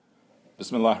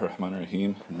بسم الله الرحمن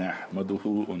الرحيم نحمده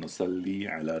ونصلي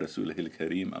على رسوله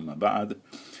الكريم أما بعد.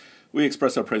 We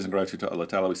express our praise and gratitude to Allah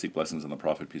Ta'ala. We seek blessings on the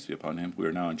Prophet, peace be upon him. We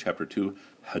are now in chapter 2,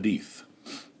 Hadith,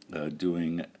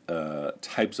 doing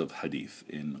types of Hadith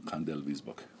in Kandhelwi's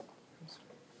book.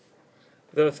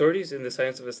 The authorities in the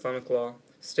science of Islamic law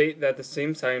state that the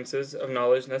same sciences of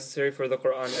knowledge necessary for the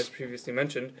Quran as previously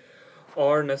mentioned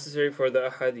are necessary for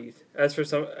the Hadith. As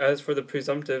for the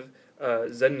presumptive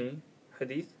Zanni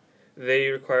Hadith, they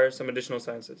require some additional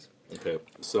sciences. Okay,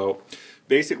 so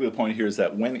basically the point here is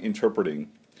that when interpreting,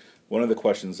 one of the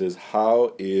questions is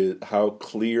how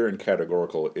clear and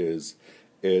categorical is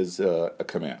a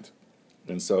command.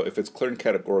 And so if it's clear and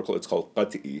categorical, it's called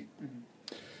qat'i.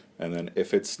 And then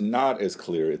if it's not as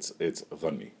clear, it's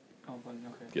dhanni. Oh,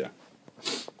 okay.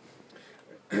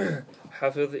 Yeah.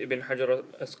 Hafiz ibn Hajar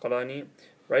al-Asqalani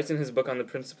writes in his book on the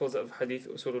principles of Hadith,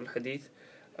 Usul al-Hadith,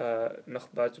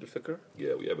 Nakhbat al-Fikr.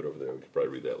 Yeah, we have it over there. We could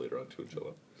probably read that later on too,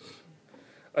 inshallah.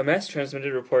 A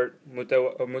mass-transmitted report,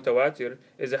 mutawatir,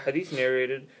 is a hadith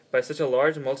narrated by such a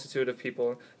large multitude of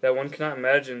people that one cannot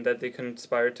imagine that they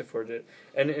conspire to forge it,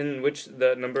 and in which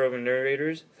the number of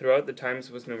narrators throughout the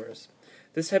times was numerous.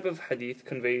 This type of hadith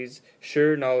conveys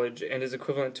sure knowledge and is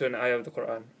equivalent to an ayah of the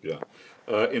Quran. Yeah.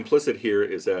 Implicit here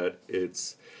is that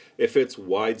if it's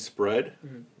widespread,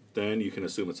 then you can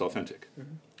assume it's authentic,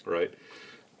 right?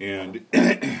 And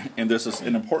this is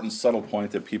an important subtle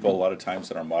point that people a lot of times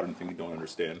in our modern thinking don't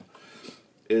understand,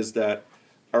 is that,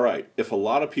 all right, if a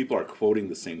lot of people are quoting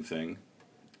the same thing,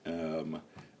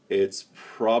 it's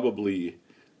probably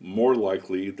more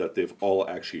likely that they've all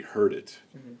actually heard it,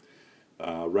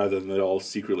 rather than they all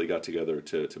secretly got together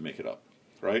to make it up,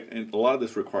 right? And a lot of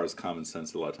this requires common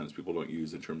sense that a lot of times people don't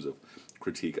use in terms of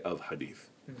critique of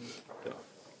hadith. Yeah.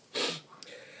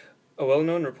 A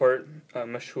well-known report,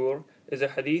 mashhur, is a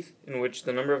hadith in which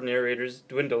the number of narrators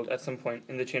dwindled at some point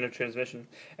in the chain of transmission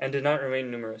and did not remain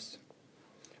numerous.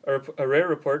 A rare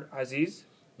report, aziz,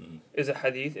 is a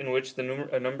hadith in which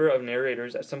a number of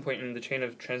narrators at some point in the chain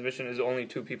of transmission is only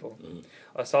two people.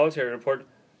 A solitary report,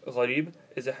 gharib,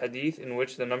 is a hadith in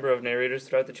which the number of narrators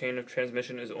throughout the chain of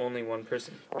transmission is only one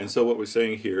person. And so what we're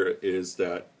saying here is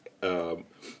that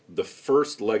the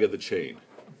first leg of the chain,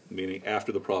 meaning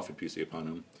after the Prophet, peace be upon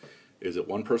him, is it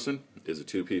one person? Is it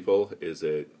two people? Is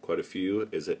it quite a few?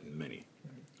 Is it many?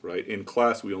 Right? In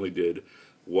class, we only did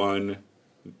one,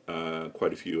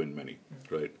 quite a few, and many.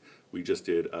 Right? We just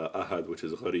did ahad, which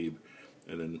is gharib,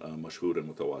 and then mashhur and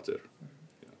mutawatir.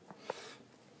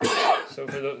 So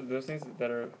for those things that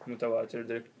are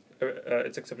mutawatir,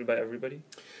 it's accepted by everybody?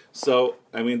 So,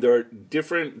 I mean, there are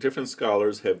different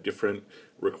scholars have different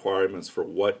requirements for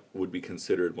what would be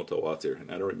considered mutawatir. And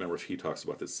I don't remember if he talks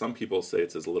about this. Some people say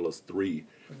it's as little as 3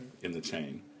 in the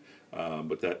chain.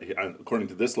 But that, according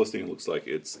to this listing, it looks like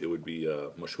it would be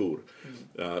mashhur.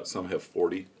 Some have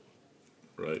 40,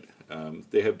 right?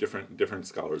 They have different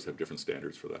scholars have different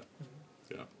standards for that.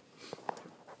 Yeah.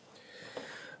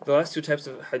 The last two types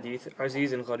of hadith,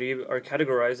 aziz and gharib, are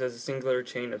categorized as a singular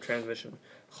chain of transmission,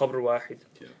 khabr wahid,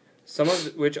 some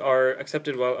of which are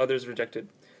accepted while others rejected.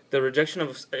 The rejection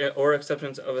of or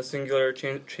acceptance of a singular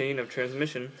chain of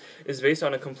transmission is based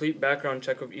on a complete background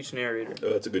check of each narrator.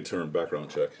 That's a good term,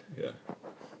 background check. Yeah.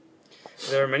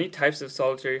 There are many types of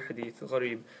solitary hadith,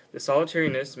 gharib. The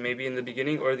solitariness may be in the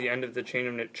beginning or the end of the chain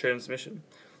of transmission.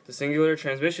 The singular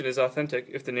transmission is authentic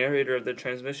if the narrator of the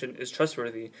transmission is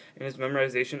trustworthy in his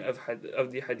memorization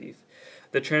of the hadith.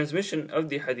 The transmission of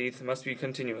the hadith must be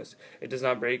continuous. It does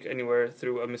not break anywhere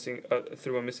through a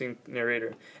missing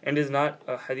narrator, and is not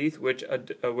a hadith with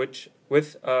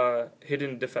a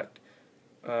hidden defect,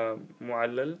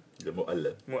 mu'allal,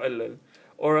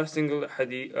 or a single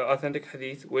hadith, authentic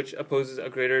hadith which opposes a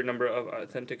greater number of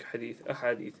authentic hadith,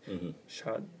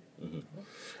 shad.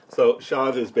 So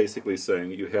shadh is basically saying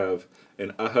you have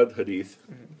an ahad hadith,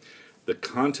 the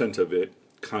content of it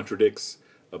contradicts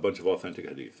a bunch of authentic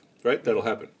hadith, right? That'll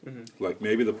happen. Like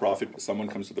maybe someone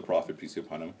comes to the Prophet, peace be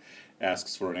upon him,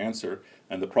 asks for an answer,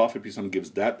 and the Prophet, peace be upon him,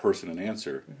 gives that person an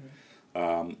answer,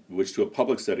 which to a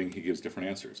public setting he gives different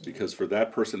answers, because for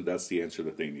that person that's the answer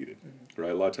that they needed, right?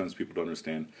 A lot of times people don't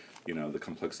understand, the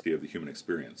complexity of the human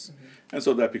experience, and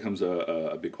so that becomes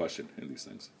a big question in these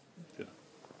things. Yeah.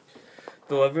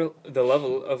 The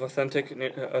level of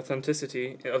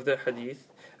authenticity of the hadith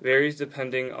varies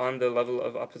depending on the level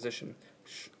of opposition,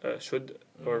 shud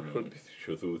or hud,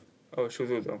 shudud,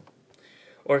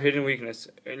 or hidden weakness,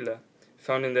 illa,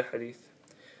 found in the hadith.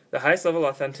 The highest level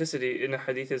of authenticity in a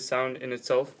hadith is sound in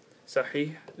itself,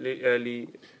 sahih li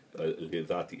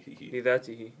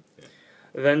dhatihi.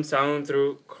 Then sound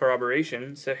through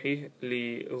corroboration, sahih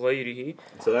li ghayrihi.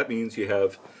 So that means you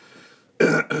have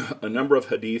a number of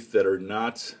hadith that are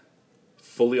not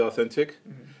fully authentic,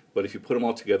 but if you put them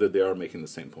all together, they are making the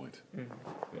same point. Yeah.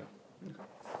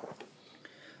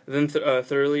 Then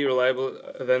thoroughly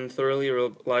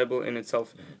reliable in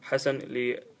itself, hasan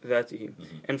li dhatihi.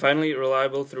 And finally,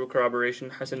 reliable through corroboration,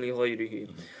 hasan li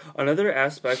ghayrihi. Another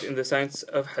aspect in the science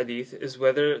of hadith is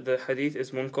whether the hadith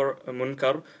is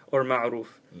munkar or ma'ruf.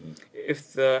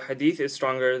 If the hadith is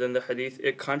stronger than the hadith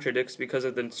it contradicts because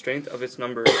of the strength of its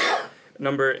number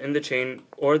in the chain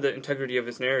or the integrity of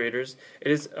its narrators,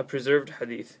 it is a preserved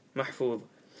hadith, mahfuz.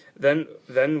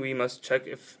 Then we must check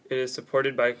if it is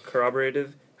supported by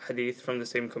corroborative hadith from the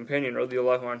same companion,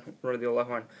 radiallahu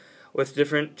anhu, with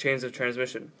different chains of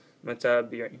transmission,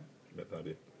 matabi',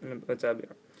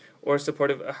 or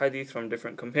supportive hadith from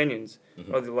different companions,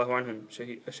 radiallahu anhum,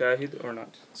 shahid or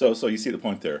not. So you see the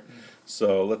point there.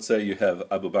 So let's say you have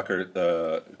Abu Bakr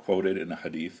quoted in a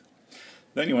hadith.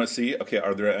 Then you want to see, okay,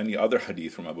 are there any other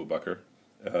hadith from Abu Bakr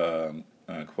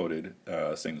quoted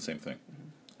saying the same thing?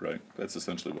 Right? That's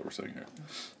essentially what we're saying here.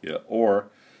 Yeah. Or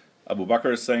Abu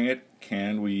Bakr is saying it.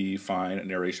 Can we find a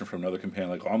narration from another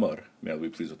companion like Umar, may Allah be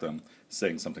pleased with them,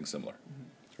 saying something similar?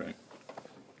 Right?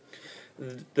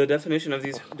 The definition of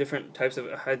these different types of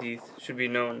hadith should be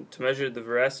known to measure the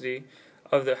veracity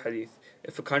of the hadith.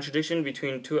 If a contradiction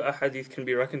between two ahadith can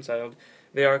be reconciled,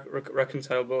 they are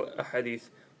reconcilable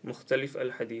ahadith, mukhtalif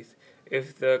al-hadith.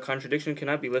 If the contradiction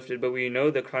cannot be lifted, but we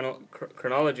know the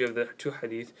chronology of the two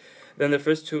hadith, then the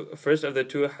first of the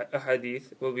two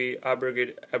hadith will be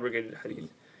abrogated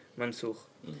hadith, mansukh,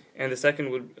 and the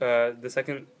second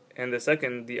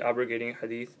the abrogating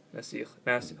hadith, nasikh.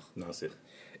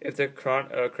 If the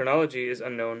chronology is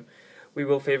unknown, we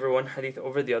will favor one hadith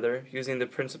over the other using the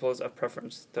principles of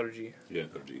preference, tarjih. Yeah,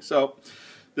 tarjih. So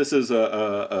this is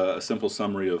a simple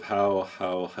summary of how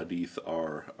hadith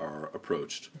are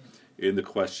approached in the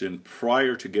question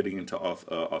prior to getting into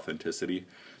authenticity,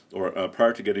 or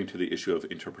prior to getting to the issue of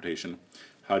interpretation.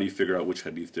 How do you figure out which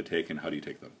hadith to take and how do you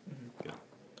take them? Yeah.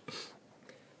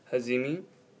 Hazimi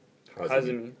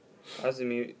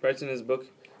writes in his book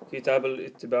Kitab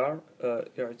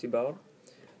al-I'tibar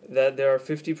that there are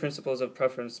 50 principles of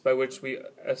preference by which we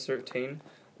ascertain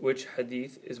which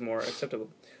hadith is more acceptable.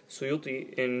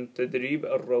 Suyuti in Tadrib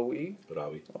al-Rawi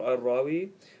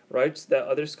writes that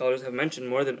other scholars have mentioned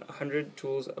more than 100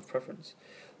 tools of preference.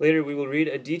 Later we will read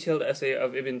a detailed essay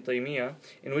of Ibn Taymiyyah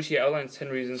in which he outlines 10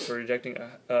 reasons for rejecting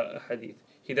a hadith.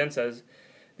 He then says,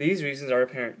 these reasons are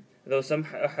apparent, though some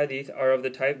hadith are of the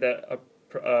type that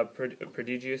a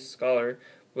prodigious scholar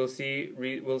will see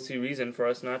reason for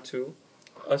us to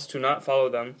not follow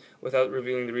them without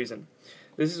revealing the reason.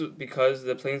 This is because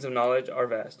the planes of knowledge are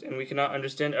vast, and we cannot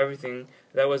understand everything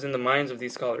that was in the minds of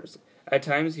these scholars. At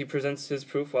times he presents his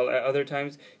proof, while at other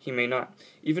times he may not.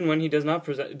 Even when he does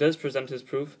present his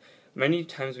proof, many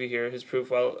times we hear his proof,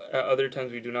 while at other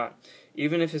times we do not.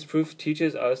 Even if his proof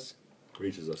reaches us,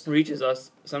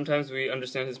 sometimes we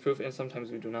understand his proof and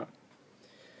sometimes we do not.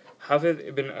 Hafiz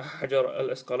ibn Hajar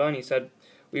al-Asqalani said,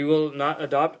 we will not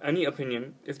adopt any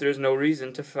opinion if there is no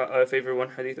reason to favor one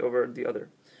hadith over the other.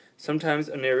 Sometimes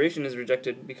a narration is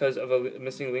rejected because of a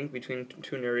missing link between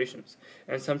two narrations,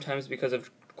 and sometimes because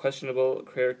of questionable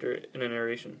character in a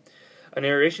narration. A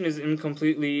narration is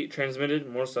incompletely transmitted,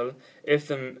 mursal, if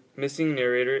the missing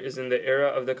narrator is in the era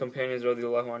of the companions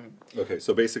radiallahu anhum. Okay,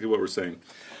 so basically what we're saying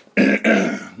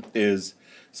is,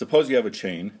 suppose you have a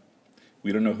chain,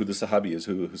 we don't know who the sahabi is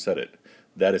who said it.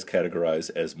 That is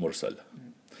categorized as mursal.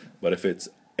 But if it's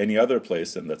any other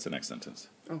place, then that's the next sentence.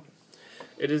 Oh.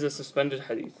 It is a suspended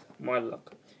hadith,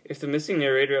 mu'allaq. If the missing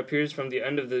narrator appears from the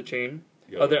end of the chain,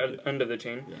 end of the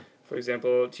chain, for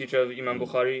example, teacher of Imam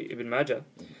Bukhari, Ibn Majah,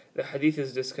 the hadith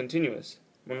is discontinuous,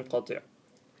 munqati'.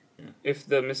 If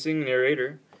the missing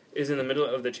narrator is in the middle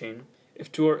of the chain,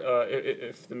 if two or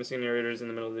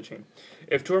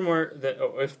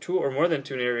more than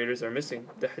two narrators are missing,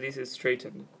 the hadith is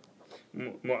straightened,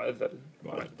 mu'addal.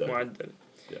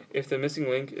 Yeah. If the missing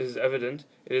link is evident,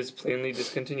 it is plainly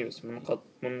discontinuous,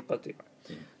 munqati'.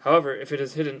 However, if it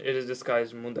is hidden, it is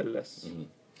disguised, mudallas.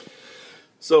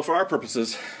 So for our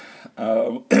purposes,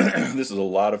 this is a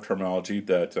lot of terminology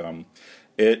that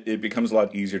it becomes a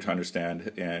lot easier to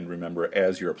understand and remember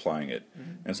as you're applying it.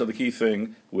 And so the key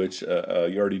thing, which you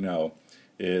already know,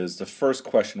 is the first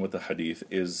question with the hadith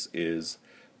is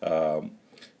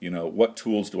what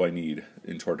tools do I need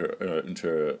in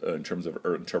terms of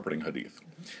interpreting hadith?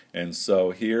 And so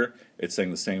here it's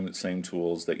saying the same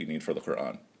tools that you need for the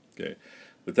Quran. Okay,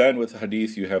 but then with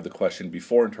hadith you have the question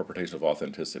before interpretation of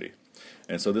authenticity,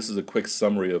 and so this is a quick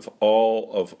summary of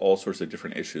all sorts of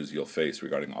different issues you'll face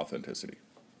regarding authenticity.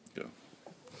 Yeah.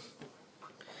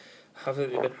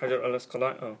 Hafiz ibn Hajar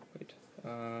al-Asqalani. Oh, wait.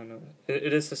 No.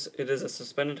 It is a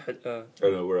suspended. Oh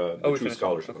no, we're the we true finished.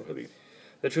 scholarship Okay. of hadith.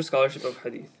 The true scholarship of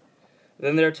hadith.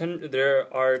 Then there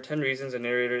are 10 reasons a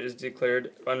narrator is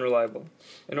declared unreliable.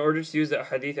 In order to use the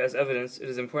hadith as evidence, it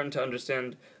is important to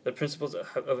understand the principles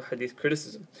of hadith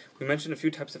criticism. We mentioned a few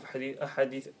types of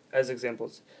hadith as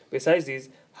examples. Besides these,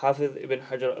 Hafiz ibn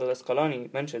Hajar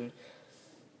al-Asqalani mentioned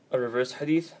a reverse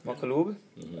hadith, maqloob,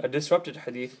 a disrupted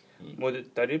hadith,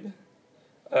 mudtarib,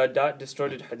 a dot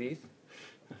distorted hadith,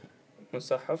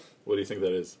 musahaf. What do you think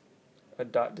that is? A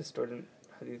dot distorted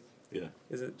hadith. Yeah.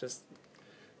 Is it just...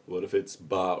 What if it's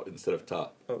ba instead of ta?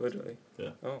 Oh, literally.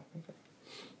 Yeah. Oh, okay.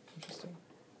 Interesting.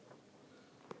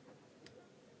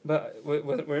 But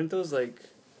weren't those like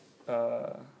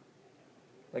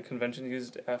conventions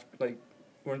used after? Like,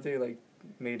 weren't they like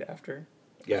made after?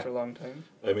 Yeah. After a long time.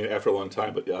 I mean, after a long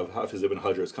time, but Hafiz ibn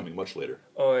Hajar is coming much later.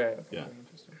 Oh yeah. Okay. Yeah.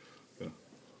 Interesting. Yeah.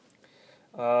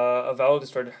 A vowel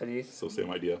distorted hadith. So same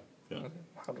idea. Yeah. Okay.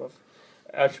 Muharraf.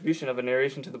 Attribution of a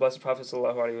narration to the Blessed Prophet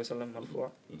sallallahu alaihi wasallam.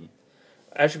 Mm-hmm.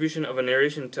 Attribution of a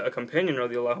narration to a companion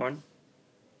radiallahu anh.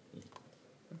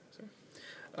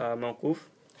 Mawquf.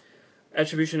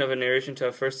 Attribution of a narration to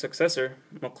a first successor,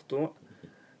 maqtu'.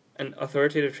 An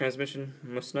authoritative transmission,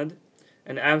 musnad.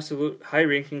 An absolute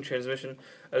high-ranking transmission,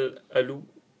 al-alu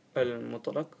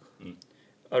al-mutlaq.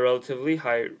 A relatively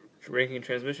high-ranking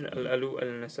transmission, al-alu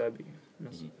al-nasabi.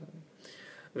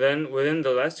 Then, within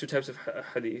the last two types of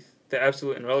hadith, the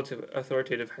absolute and relative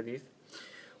authoritative hadith,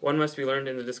 one must be learned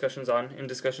in discussions on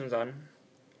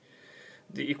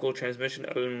the equal transmission,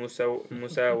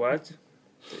 al-musawat,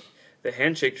 the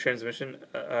handshake transmission,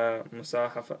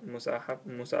 musafaha,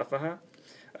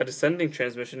 a descending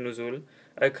transmission, nuzul,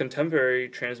 a contemporary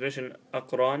transmission,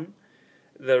 aqran,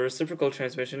 the reciprocal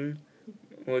transmission,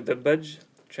 mudabbaj,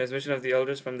 transmission of the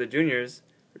elders from the juniors,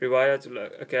 riwayat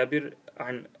al-akabir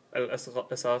an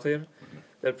al-asaghir,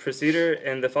 the preceder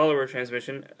and the follower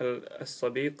transmission,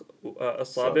 al-sabiq,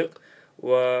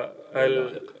 wa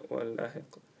al-lahiq.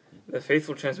 The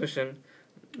faithful transmission,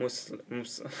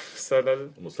 musalsal,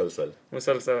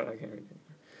 I can't read it.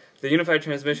 The unified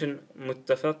transmission,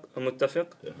 muttafiq.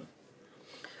 Yeah.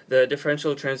 The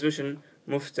differential transmission,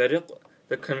 muftariq.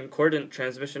 The concordant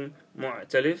transmission,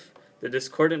 mu'talif. The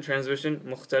discordant transmission,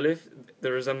 mukhtalif.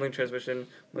 The resembling transmission,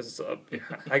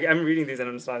 I'm reading these and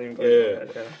I'm just not even going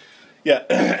to Yeah,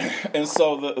 and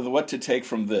so the what to take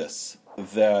from this,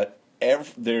 that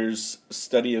there's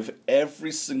study of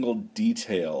every single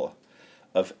detail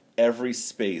of every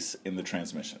space in the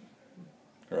transmission,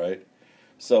 right?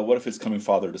 So what if it's coming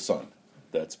father to son?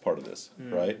 That's part of this,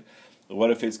 right?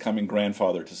 What if it's coming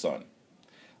grandfather to son?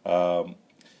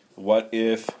 What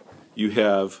if you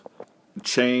have a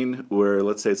chain where,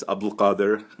 let's say it's Abdul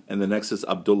Qadir, and the next is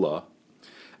Abdullah,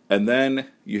 and then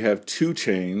you have two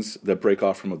chains that break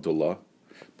off from Abdullah,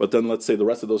 but then let's say the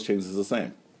rest of those chains is the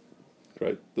same,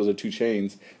 right? Those are two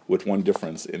chains with one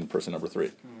difference in person number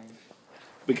 3.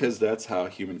 Because that's how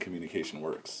human communication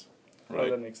works, right?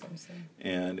 Oh, that makes sense.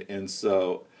 And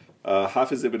so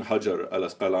Hafiz ibn Hajar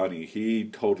al-Asqalani, he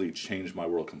totally changed my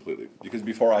world completely. Because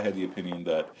before I had the opinion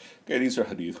that, okay, these are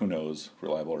hadith, who knows,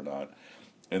 reliable or not.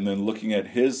 And then looking at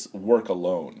his work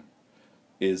alone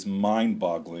is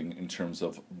mind-boggling in terms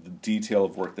of the detail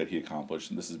of work that he accomplished.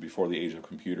 And this is before the age of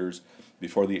computers,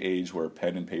 before the age where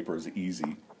pen and paper is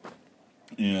easy.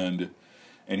 And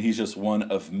he's just one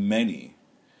of many.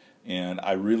 And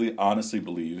I really honestly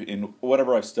believe, in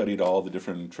whatever I've studied all the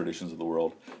different traditions of the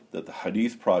world, that the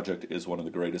Hadith Project is one of the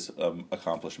greatest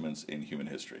accomplishments in human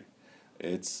history.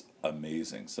 It's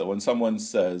amazing. So when someone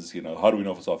says, how do we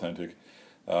know if it's authentic?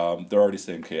 They're already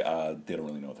saying, okay, they don't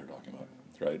really know what they're talking about,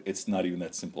 right? It's not even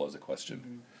that simple as a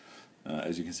question.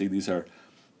 As you can see, these are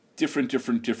different,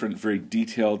 very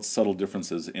detailed, subtle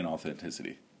differences in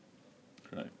authenticity,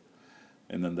 right?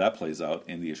 And then that plays out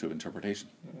in the issue of interpretation.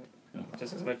 Yeah.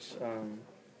 Just as much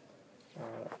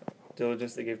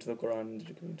diligence they gave to the Quran did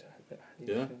you give to the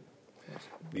Hadith.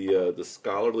 Yeah. The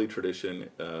scholarly tradition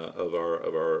of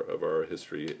our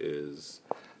history is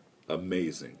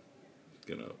amazing,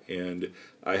 and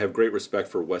I have great respect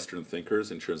for Western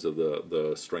thinkers in terms of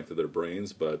the strength of their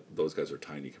brains, but those guys are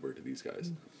tiny compared to these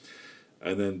guys.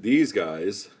 And then these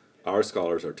guys, our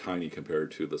scholars, are tiny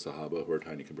compared to the Sahaba, who are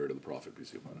tiny compared to the Prophet,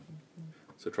 peace be upon him.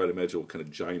 So try to imagine what kind of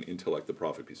giant intellect the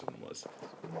Prophet, peace upon him, was.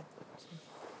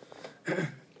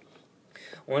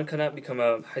 One cannot become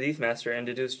a hadith master and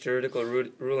deduce juridical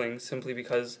rulings simply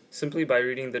by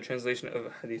reading the translation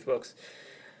of hadith books.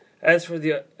 As for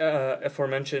the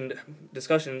aforementioned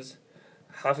discussions,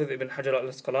 Hafiz ibn Hajar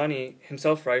al-Asqalani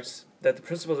himself writes that the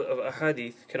principles of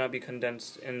ahadith cannot be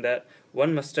condensed in that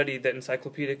one must study the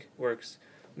encyclopedic works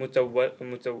mutawwalat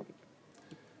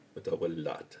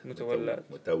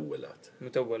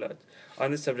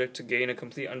on this subject to gain a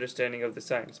complete understanding of the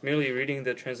science. Merely reading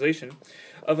the translation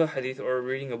of a hadith or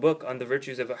reading a book on the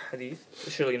virtues of a hadith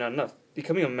is surely not enough.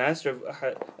 Becoming a master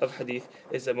of hadith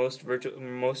is the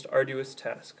most arduous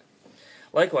task.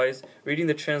 Likewise, reading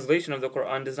the translation of the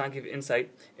Quran does not give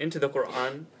insight into the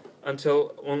Quran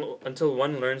until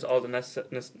one learns all the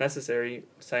necessary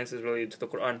sciences related to the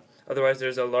Quran. Otherwise, there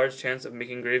is a large chance of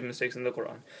making grave mistakes in the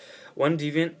Quran. One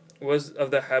deviant was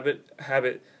of the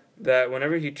habit that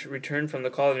whenever he returned from the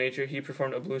call of nature, he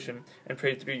performed ablution and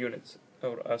prayed 3 units,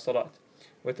 salat,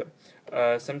 with him.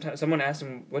 Someone asked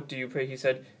him, "What do you pray?" He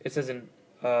said, it says in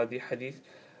the hadith,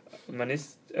 oh my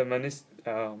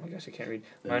gosh, I can't read.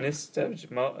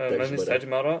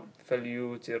 Manistajmara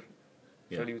falyutir.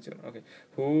 Okay.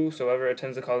 Whosoever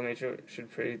attends the call of nature should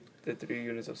pray the 3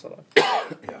 units of salah.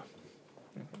 Yeah.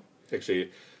 Okay.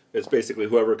 Actually, it's basically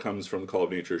whoever comes from the call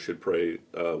of nature should pray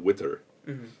witr,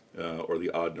 or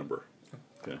the odd number.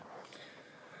 Okay.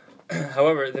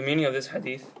 However, the meaning of this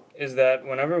hadith is that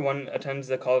whenever one attends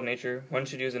the call of nature, one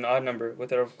should use an odd number with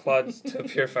their clods to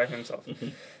purify himself.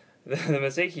 The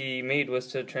mistake he made was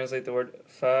to translate the word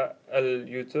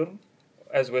fa-al-yutr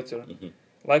as witr.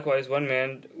 Likewise, one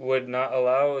man would not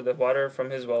allow the water from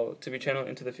his well to be channeled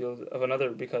into the field of another,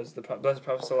 because the Blessed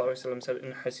Prophet ﷺ said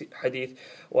in hadith,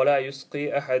 وَلَا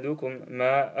يُسْقِي أَحَدُكُمْ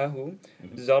مَاءَهُ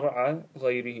زَرْعَ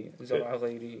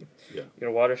غَيْرِهِ.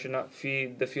 Your water should not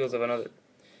feed the fields of another.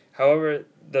 However,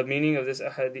 the meaning of this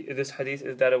hadith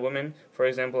is that a woman, for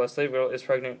example, a slave girl, is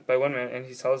pregnant by one man and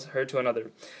he sells her to another.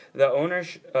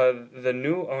 The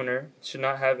new owner should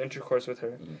not have intercourse with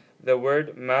her. The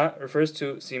word ma refers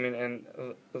to semen and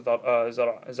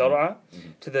zar'a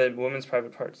to the woman's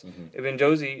private parts. Ibn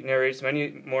Jawzi narrates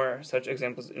many more such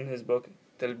examples in his book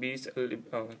Talbis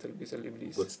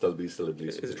al-Iblis. What's Talbis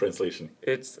al-Iblis? What's the translation?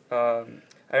 It's I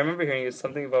remember hearing it's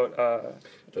something about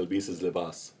Talbis is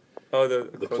libas. Oh,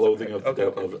 the clothing of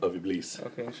Iblis.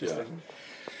 Okay, interesting. Yeah.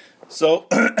 So,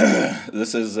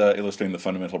 this is illustrating the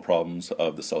fundamental problems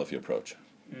of the Salafi approach.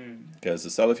 Because the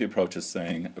Salafi approach is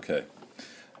saying, okay,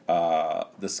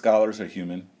 the scholars are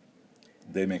human,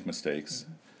 they make mistakes.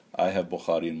 I have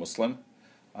Bukhari and Muslim,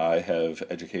 I have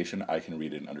education, I can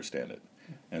read it and understand it.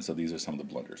 And so these are some of the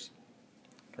blunders,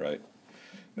 right?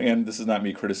 Again, this is not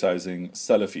me criticizing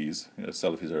Salafis.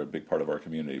 Salafis are a big part of our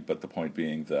community, but the point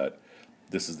being that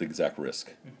this is the exact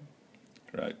risk,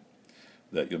 right?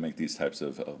 That you'll make these types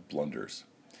of blunders.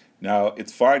 Now,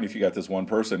 it's fine if you got this one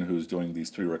person who's doing these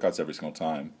 3 rakats every single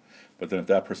time, but then if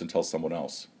that person tells someone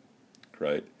else,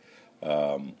 right?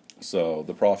 So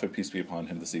the Prophet, peace be upon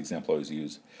him, this is the example I always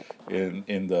use.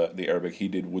 In the Arabic, he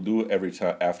did wudu every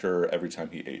time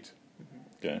he ate.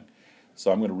 Okay?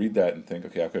 So I'm going to read that and think,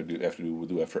 okay, I have to do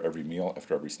wudu after every meal,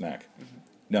 after every snack.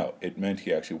 No, it meant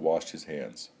he actually washed his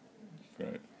hands,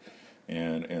 right?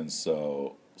 And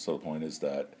so the point is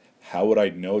that how would I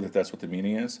know that that's what the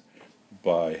meaning is?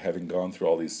 By having gone through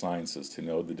all these sciences to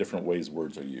know the different ways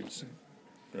words are used,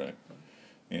 right?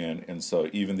 And so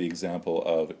even the example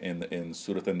of in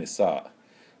Surah An-Nisa,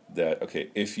 that okay,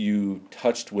 if you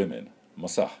touched women,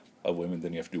 masah of women,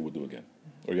 then you have to do wudu again,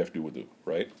 or you have to do wudu,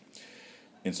 right?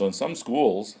 And so in some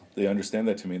schools they understand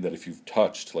that to mean that if you've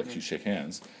touched, like you shake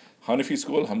hands. Hanafi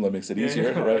school, alhamdulillah, makes it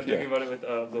easier, right? I was talking about it with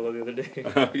Abdullah the other day.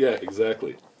 Yeah,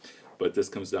 exactly. But this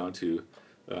comes down to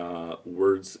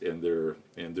words and their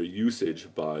usage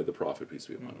by the Prophet, peace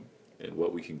be upon him, and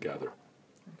what we can gather.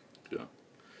 Yeah.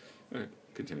 All right,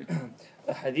 continue.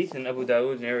 A hadith in Abu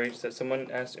Dawud narrates that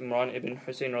someone asked Imran ibn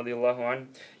Hussein radiallahu anh,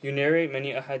 "You narrate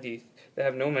many ahadith that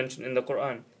have no mention in the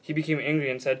Quran." He became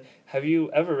angry and said, "Have you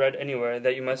ever read anywhere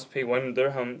that you must pay 1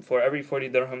 dirham for every 40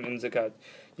 dirham in zakat?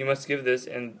 You must give this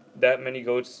and that many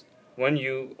goats when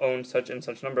you own such and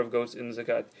such number of goats in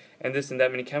zakat, and this and that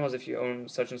many camels if you own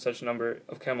such and such number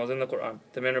of camels in the Quran."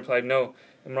 The man replied, "No."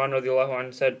 Imran radiallahu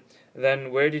anh said,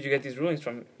 "Then where did you get these rulings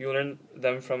from? You learned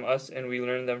them from us, and we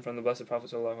learned them from the Blessed Prophet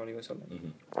sallallahu alaihi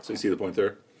wasallam." So you see the point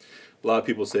there? A lot of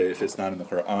people say if it's not in the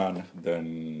Quran,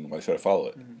 then why should I follow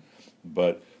it?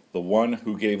 But the one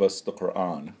who gave us the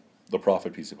Quran, the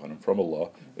Prophet, peace upon him, from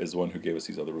Allah, is the one who gave us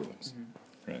these other rulings.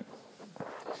 Right?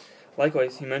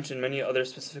 Likewise, he mentioned many other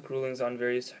specific rulings on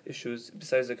various issues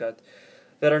besides zakat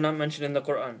that are not mentioned in the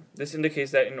Quran. This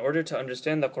indicates that in order to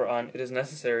understand the Quran, it is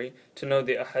necessary to know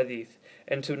the ahadith,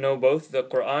 and to know both the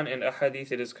Quran and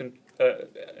ahadith,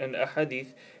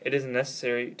 it is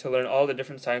necessary to learn all the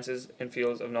different sciences and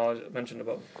fields of knowledge mentioned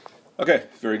above. Okay,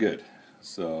 very good.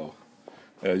 So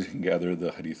As you can gather,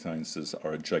 the Hadith sciences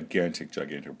are a gigantic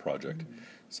project.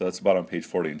 So that's about on page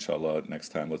 40, inshallah. Next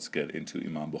time, let's get into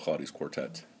Imam Bukhari's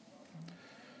quartet.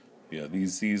 Yeah,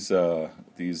 these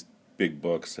big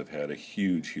books have had a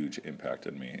huge impact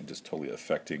on me, and just totally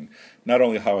affecting not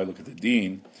only how I look at the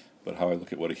deen, but how I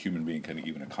look at what a human being can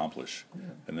even accomplish.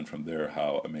 And then from there,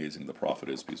 how amazing the Prophet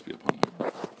is, peace be upon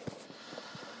him.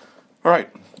 All right,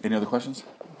 any other questions?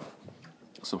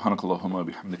 سبحانك اللهم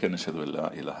وبحمدك نشهد أن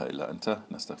لا إله إلا أنت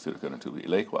نستغفرك ونتوب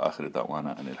إليك وآخر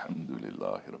دعوانا أن الحمد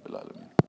لله رب العالمين.